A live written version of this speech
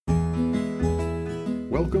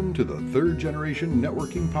Welcome to the Third Generation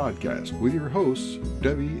Networking Podcast with your hosts,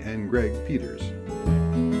 Debbie and Greg Peters.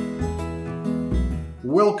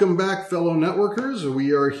 Welcome back, fellow networkers.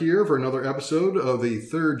 We are here for another episode of the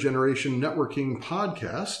Third Generation Networking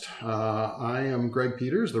Podcast. I am Greg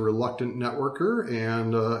Peters, the reluctant networker,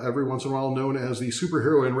 and every once in a while known as the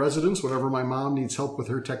superhero in residence whenever my mom needs help with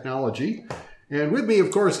her technology. And with me,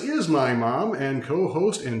 of course, is my mom and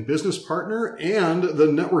co-host and business partner and the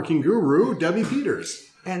networking guru, Debbie Peters.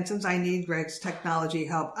 And since I need Greg's technology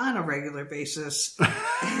help on a regular basis,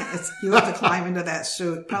 you have to climb into that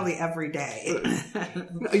suit probably every day.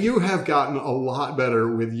 You have gotten a lot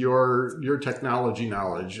better with your technology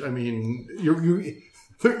knowledge. I mean,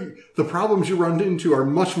 the problems you run into are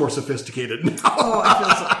much more sophisticated now. Oh,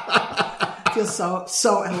 I feel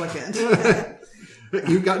so elegant.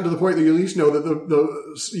 You've gotten to the point that you at least know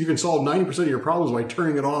that you can solve 90% of your problems by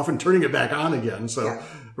turning it off and turning it back on again. So yeah.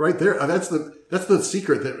 Right there, that's the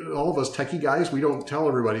secret that all of us techie guys, we don't tell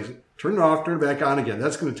everybody. Turn it off, turn it back on again.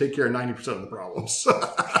 That's going to take care of 90% of the problems.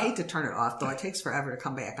 I hate to turn it off, though. It takes forever to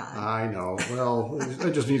come back on. I know. Well,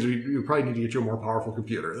 it just means you probably need to get you a more powerful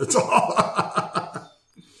computer. That's all.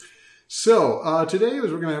 So today we're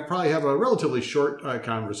going to probably have a relatively short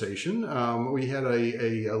conversation. We had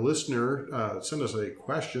a listener send us a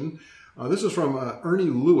question. This is from Ernie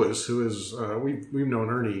Lewis, who is we've known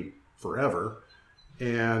Ernie forever.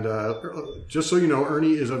 And just so you know,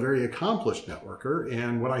 Ernie is a very accomplished networker.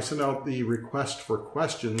 And when I sent out the request for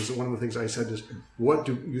questions, one of the things I said is, what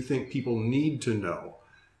do you think people need to know?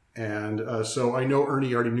 And so I know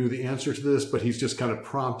Ernie already knew the answer to this, but he's just kind of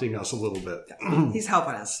prompting us a little bit. He's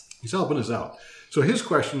helping us. He's helping us out. So his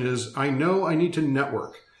question is, I know I need to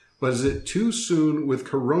network, but is it too soon with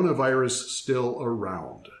coronavirus still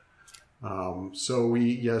around? So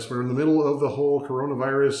we're in the middle of the whole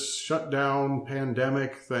coronavirus shutdown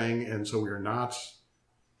pandemic thing. And so we're not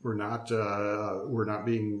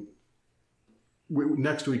being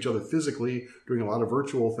next to each other physically, doing a lot of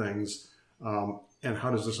virtual things. And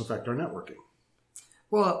how does this affect our networking?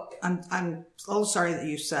 Well, I'm a little sorry that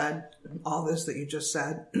you said all this that you just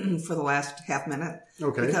said for the last half minute.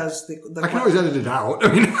 Okay. Because I can always edit it out.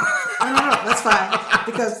 I mean, no, that's fine.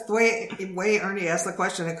 Because the way Ernie asked the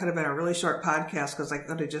question, it could have been a really short podcast because I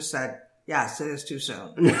could have just said, yes, it is too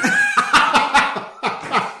soon.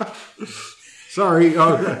 Sorry.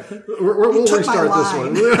 We'll restart this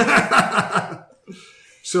one.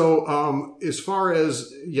 So, as far as,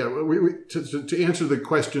 to answer the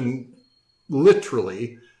question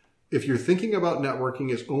literally, if you're thinking about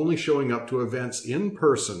networking as only showing up to events in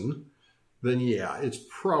person, then it's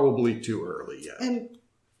probably too early yet. And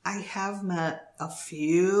I have met a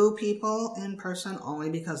few people in person only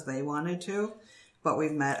because they wanted to, but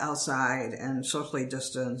we've met outside and socially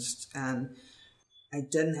distanced, and I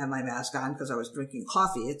didn't have my mask on because I was drinking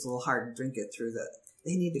coffee. It's a little hard to drink it through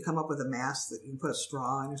they need to come up with a mask that you can put a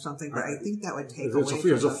straw in or something, but I think that would take away.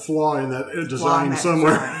 There's a flaw in that design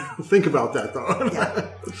somewhere. Think about that, though. Yeah.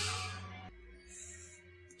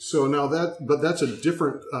 So now that's a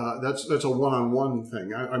different, that's a one-on-one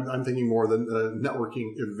thing. I'm thinking more than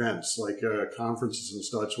networking events like conferences and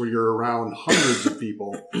such where you're around hundreds of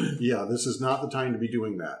people. Yeah, this is not the time to be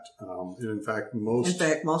doing that. And in fact, most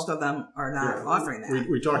of them are not offering that.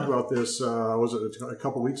 We talked about this, was it a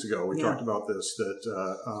couple weeks ago? We talked about this, that,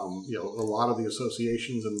 a lot of the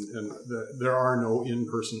associations and there are no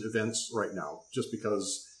in-person events right now just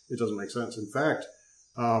because it doesn't make sense. In fact,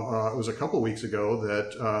 it was a couple of weeks ago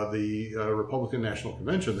that the Republican National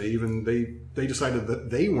Convention, they decided that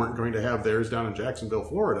they weren't going to have theirs down in Jacksonville,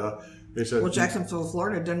 Florida. They said, well, Jacksonville,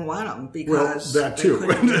 Florida didn't want them because that too. They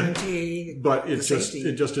couldn't guarantee but it just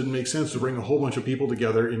didn't make sense to bring a whole bunch of people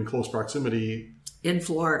together in close proximity in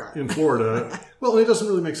Florida. Well, it doesn't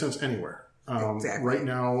really make sense anywhere. Exactly. Right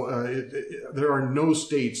now, there are no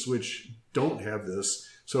states which don't have this.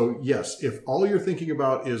 So yes, if all you're thinking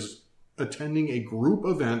about is attending a group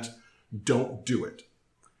event, don't do it.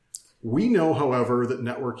 We know, however, that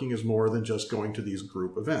networking is more than just going to these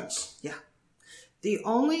group events. Yeah. The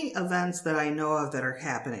only events that I know of that are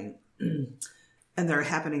happening, and they're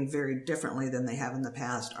happening very differently than they have in the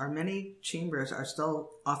past, are many chambers are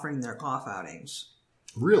still offering their golf outings.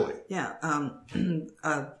 Really? Yeah.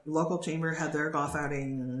 A local chamber had their golf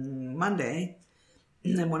outing Monday,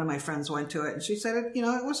 and one of my friends went to it, and she said, it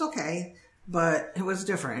was okay. But it was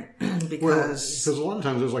different because a lot of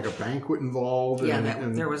times there's like a banquet involved. Yeah,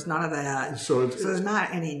 and there was none of that. So there's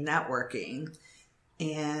not any networking.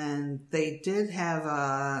 And they did have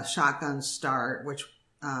a shotgun start, which...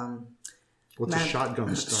 what's a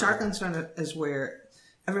shotgun start? Shotgun start is where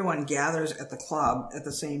everyone gathers at the club at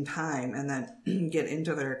the same time and then get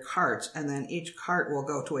into their carts, and then each cart will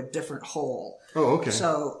go to a different hole. Oh, okay.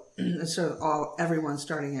 So instead of everyone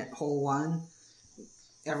starting at hole 1,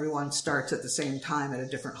 everyone starts at the same time at a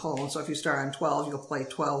different hole. And so if you start on 12, you'll play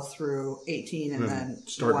 12 through 18 and then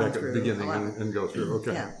start 1 back at through the beginning 11. and go through.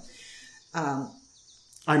 Okay. Yeah.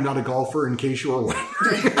 I'm not a golfer, in case you were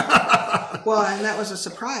wondering. Well, and that was a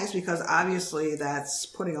surprise because obviously that's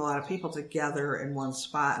putting a lot of people together in one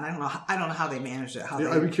spot, and I don't know how they managed it.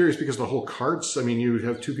 I'd be curious because the whole carts. I mean, you would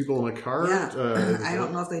have 2 people in a cart. Yeah, I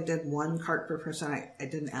don't know if they did 1 cart per person. I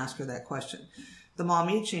didn't ask her that question. The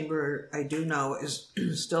Maumee Chamber, I do know, is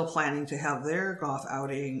still planning to have their golf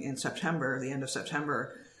outing in September, the end of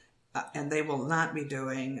September, and they will not be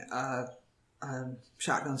doing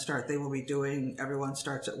shotgun start. They will be doing everyone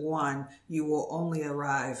starts at 1. You will only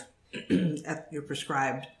arrive at your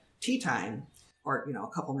prescribed tee time, or a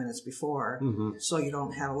couple minutes before, so you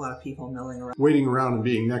don't have a lot of people milling around, waiting around and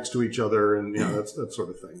being next to each other, and that sort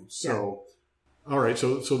of thing. So, all right,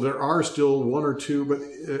 so there are still 1 or 2, but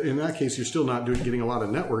in that case, you're still not getting a lot of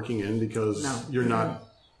networking in because you're not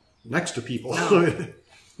next to people. No.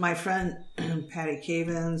 My friend Patty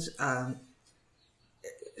Cavins,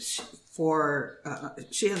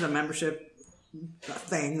 she has a membership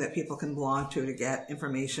thing that people can belong to get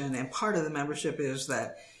information, and part of the membership is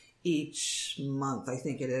that each month, I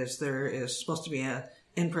think it is, there is supposed to be a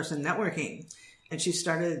in-person networking, and she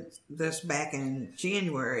started this back in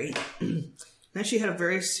January. Then she had a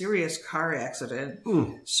very serious car accident,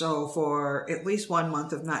 so for at least 1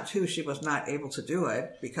 month, if not 2, she was not able to do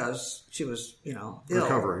it because she was ill,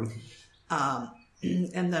 recovering.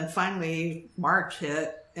 And then finally March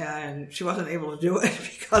hit, and she wasn't able to do it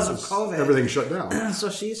because of COVID. Everything shut down. So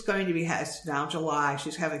she's going to be, it's now July,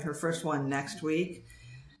 she's having her first one next week.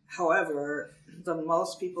 However, the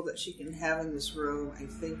most people that she can have in this room, I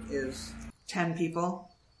think, is 10 people.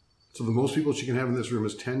 So the most people she can have in this room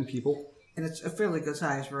is 10 people? And it's a fairly good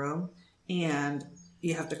sized room. And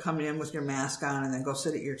you have to come in with your mask on and then go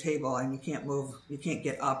sit at your table, and you can't move. You can't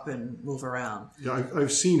get up and move around. Yeah,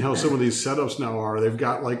 I've seen how some of these setups now are. They've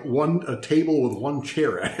got like a table with 1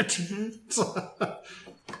 chair at it. Mm-hmm.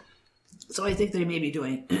 So I think they may be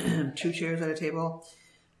doing 2 chairs at a table.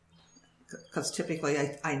 Because typically,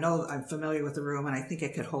 I know I'm familiar with the room, and I think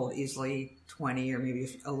it could hold easily 20 or maybe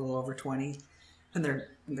a little over 20. And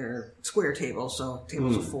they're square tables, so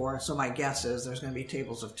tables of 4. So my guess is there's going to be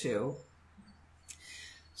tables of 2.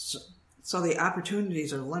 So the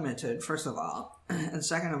opportunities are limited, first of all. And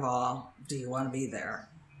second of all, do you want to be there?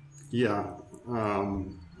 Yeah.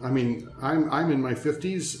 I mean, I'm in my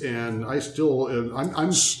 50s, and I still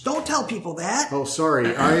I'm. Don't tell people that. Oh,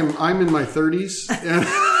 sorry. I'm in my 30s, and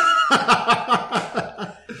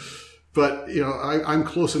but I'm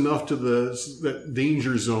close enough to that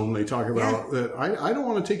danger zone they talk about that I don't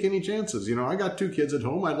want to take any chances. I got 2 kids at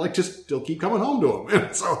home. I'd like to still keep coming home to them.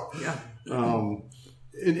 And so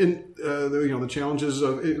the challenges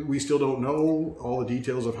of it, we still don't know all the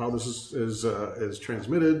details of how this is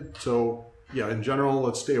transmitted. So yeah, in general,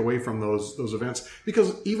 let's stay away from those events,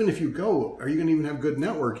 because even if you go, are you going to even have good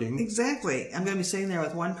networking? Exactly. I'm going to be sitting there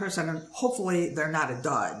with one person, and hopefully they're not a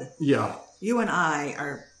dud. Yeah. You and I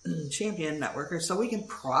are champion networkers, so we can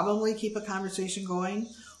probably keep a conversation going.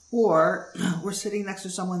 Or we're sitting next to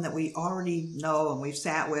someone that we already know and we've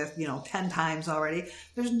sat with, 10 times already.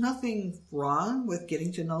 There's nothing wrong with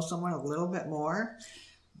getting to know someone a little bit more.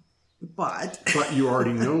 But you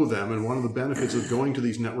already know them, and one of the benefits of going to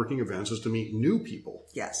these networking events is to meet new people.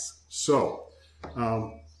 Yes. So,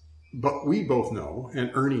 but we both know,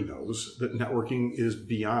 and Ernie knows, that networking is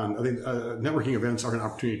beyond. I think networking events are an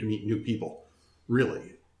opportunity to meet new people,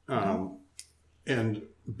 really, and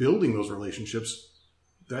building those relationships.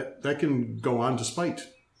 That can go on despite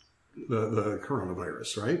the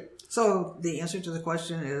coronavirus, right? So the answer to the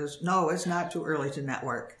question is no. It's not too early to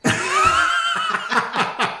network.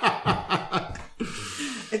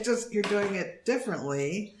 It's just you're doing it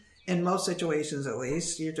differently in most situations. At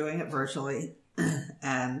least you're doing it virtually,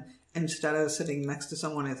 and instead of sitting next to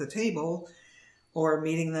someone at the table, or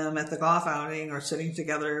meeting them at the golf outing, or sitting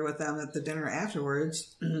together with them at the dinner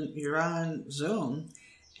afterwards, you're on Zoom.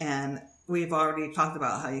 And we've already talked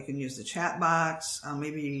about how you can use the chat box.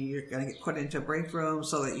 Maybe you're going to get put into a break room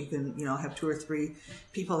so that you can, have 2 or 3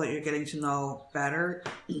 people that you're getting to know better,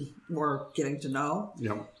 or getting to know.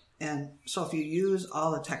 Yep. And so if you use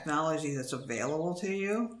all the technology that's available to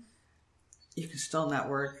you, you can still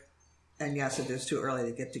network. And yes, it is too early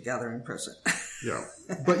to get together in person. Yeah.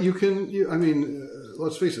 But you can,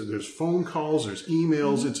 let's face it, there's phone calls, there's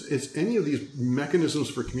emails, it's any of these mechanisms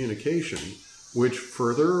for communication which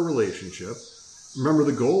further a relationship, Remember,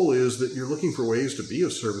 the goal is that you're looking for ways to be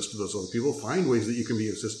of service to those other people. Find ways that you can be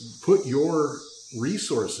of assistance. Put your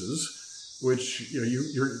resources, which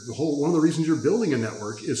one of the reasons you're building a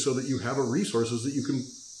network is so that you have resources that you can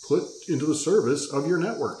put into the service of your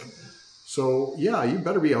network. So yeah, you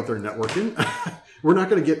better be out there networking. We're not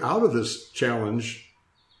going to get out of this challenge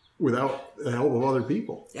without the help of other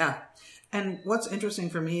people. Yeah. And what's interesting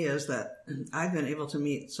for me is that I've been able to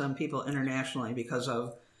meet some people internationally because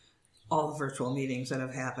of all the virtual meetings that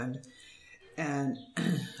have happened. And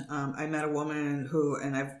I met a woman who,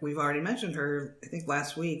 and we've already mentioned her, I think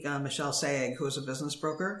last week, Michelle Saig, who is a business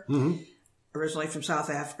broker, originally from South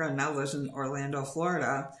Africa and now lives in Orlando,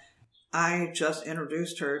 Florida. I just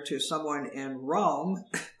introduced her to someone in Rome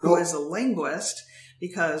who is a linguist,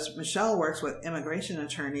 because Michelle works with immigration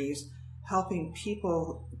attorneys helping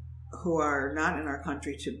people who are not in our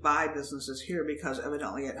country to buy businesses here, because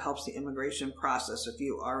evidently it helps the immigration process if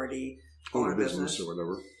you already own a business or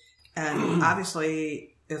whatever. And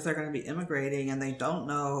obviously, if they're going to be immigrating and they don't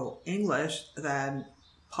know English, then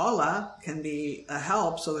Paula can be a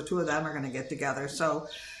help. So the two of them are going to get together. So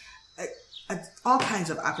all kinds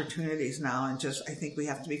of opportunities now. And just, I think we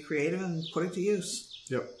have to be creative and put it to use.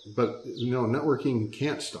 Yep. But networking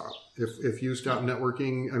can't stop. If you stop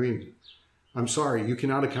networking, I mean, I'm sorry, you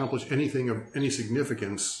cannot accomplish anything of any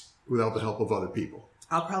significance without the help of other people.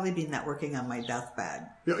 I'll probably be networking on my deathbed.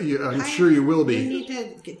 Yeah, I'm sure you will be. You need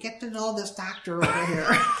to get to know this doctor over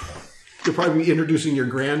here. You'll probably be introducing your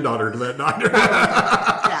granddaughter to that doctor.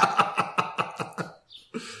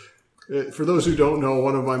 Yeah. For those who don't know,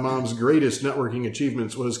 one of my mom's greatest networking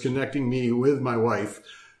achievements was connecting me with my wife.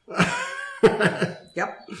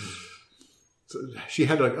 Yep. So she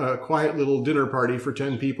had a quiet little dinner party for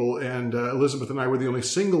 10 people, and Elizabeth and I were the only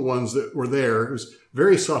single ones that were there. It was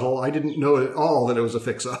very subtle. I didn't know at all that it was a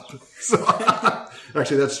fix-up. So,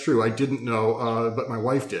 actually, that's true. I didn't know, but my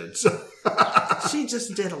wife did. So. She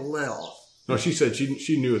just did a little. No, she said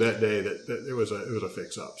she knew that day that it was a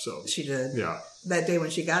fix-up. So she did. Yeah. That day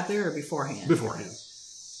when she got there, or beforehand? Beforehand.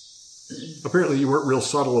 Apparently, you weren't real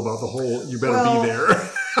subtle about the whole. You better be there.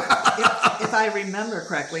 If I remember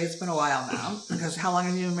correctly, it's been a while now. Because how long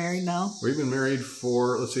have you been married now? We've been married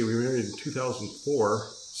for, we were married in 2004.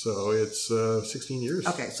 So it's 16 years.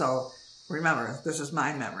 Okay, so remember, this is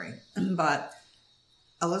my memory. But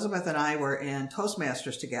Elizabeth and I were in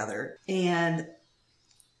Toastmasters together. And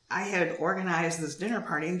I had organized this dinner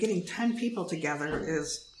party. And getting 10 people together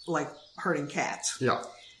is like herding cats. Yeah.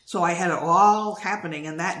 So I had it all happening,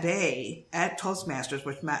 and that day at Toastmasters,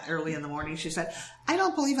 which met early in the morning, she said, "I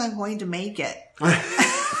don't believe I'm going to make it." And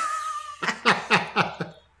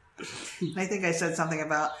I think I said something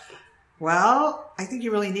about, "Well, I think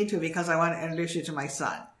you really need to, because I want to introduce you to my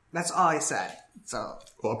son." That's all I said. So,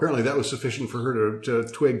 well, apparently that was sufficient for her to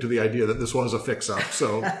twig to the idea that this was a fix-up.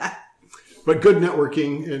 So, but good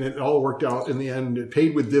networking, and it all worked out in the end. It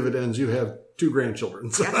paid with dividends. You have 2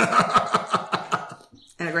 grandchildren. So. Yeah.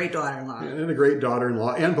 And a great daughter-in-law. And a great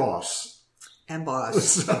daughter-in-law. And boss. And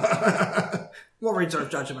boss. We'll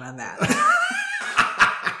reserve judgment on that.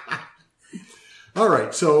 All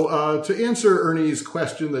right. So to answer Ernie's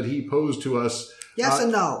question that he posed to us. Yes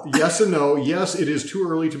and no. Yes and no. Yes, it is too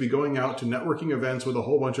early to be going out to networking events with a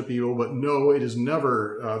whole bunch of people. But no, it is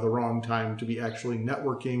never the wrong time to be actually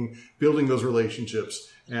networking, building those relationships,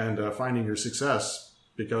 and finding your success.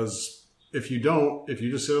 Because if you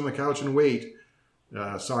just sit on the couch and wait,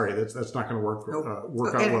 sorry, that's not going to work. Nope.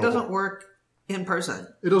 Work out. And it doesn't work in person.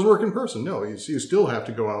 It doesn't work in person. No, you still have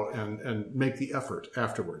to go out and make the effort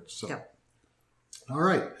afterwards. So. Yep. All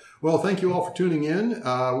right. Well, thank you all for tuning in.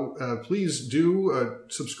 Please do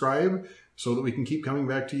subscribe so that we can keep coming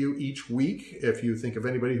back to you each week. If you think of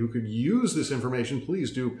anybody who could use this information,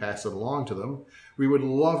 please do pass it along to them. We would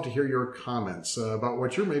love to hear your comments about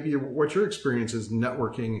what your experience is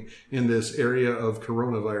networking in this area of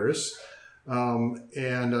coronavirus.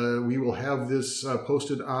 And we will have this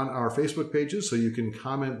posted on our Facebook pages, so you can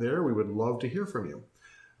comment there. We would love to hear from you.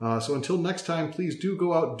 So until next time, please do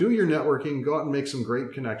go out, do your networking, go out and make some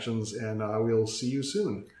great connections, and we'll see you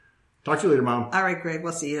soon. Talk to you later, Mom. All right, Greg.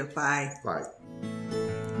 We'll see you. Bye. Bye.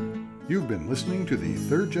 You've been listening to the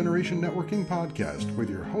Third Generation Networking Podcast with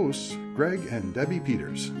your hosts, Greg and Debbie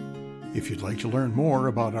Peters. If you'd like to learn more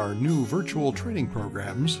about our new virtual training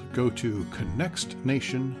programs, go to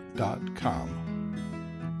connextnation.com.